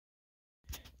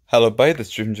Hello, buddy. This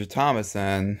is Ginger Thomas,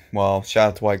 and well, shout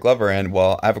out to White Glover. And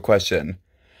well, I have a question.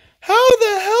 How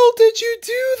the hell did you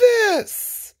do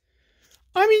this?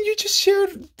 I mean, you just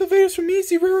shared the videos from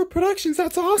Easy Railroad Productions.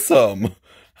 That's awesome.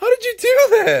 How did you do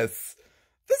this?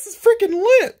 This is freaking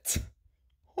lit.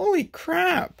 Holy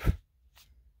crap.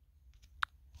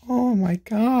 Oh my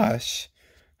gosh.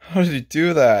 How did you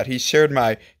do that? He shared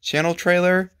my channel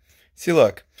trailer. See,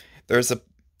 look, there's the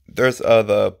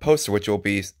poster which will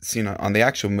be seen on the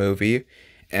actual movie,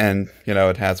 and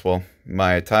it has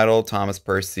my title, Thomas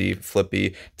Percy,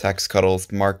 Flippy, Tex Cuddles,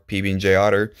 Mark, PB, and J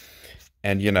Otter,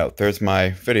 and there's my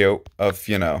video of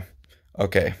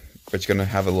okay, but you're gonna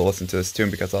have a little listen to this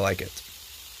tune because I like it.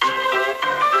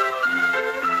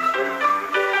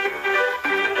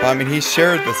 But, I mean, he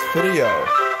shared this video.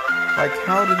 Like,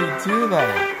 how did he do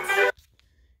that?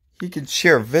 He can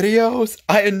share videos?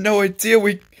 I had no idea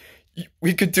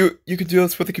you could do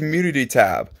this with the community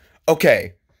tab.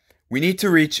 Okay, we need to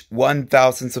reach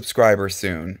 1,000 subscribers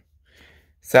soon.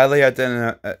 Sadly, I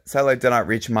did not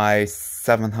reach my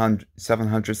 700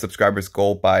 subscribers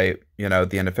goal by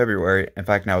the end of February. In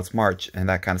fact, now it's March, and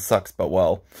that kind of sucks. But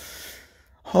well,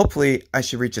 hopefully I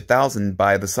should reach 1,000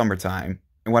 by the summertime.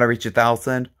 And when I reach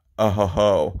 1,000, oh ho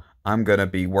ho, I'm gonna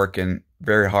be working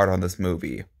very hard on this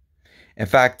movie. In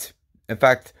fact,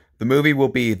 the movie will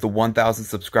be the 1,000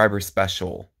 subscribers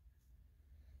special.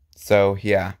 So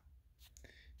yeah,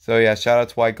 shout out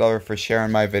to White Glover for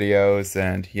sharing my videos,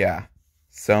 and yeah,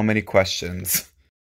 so many questions.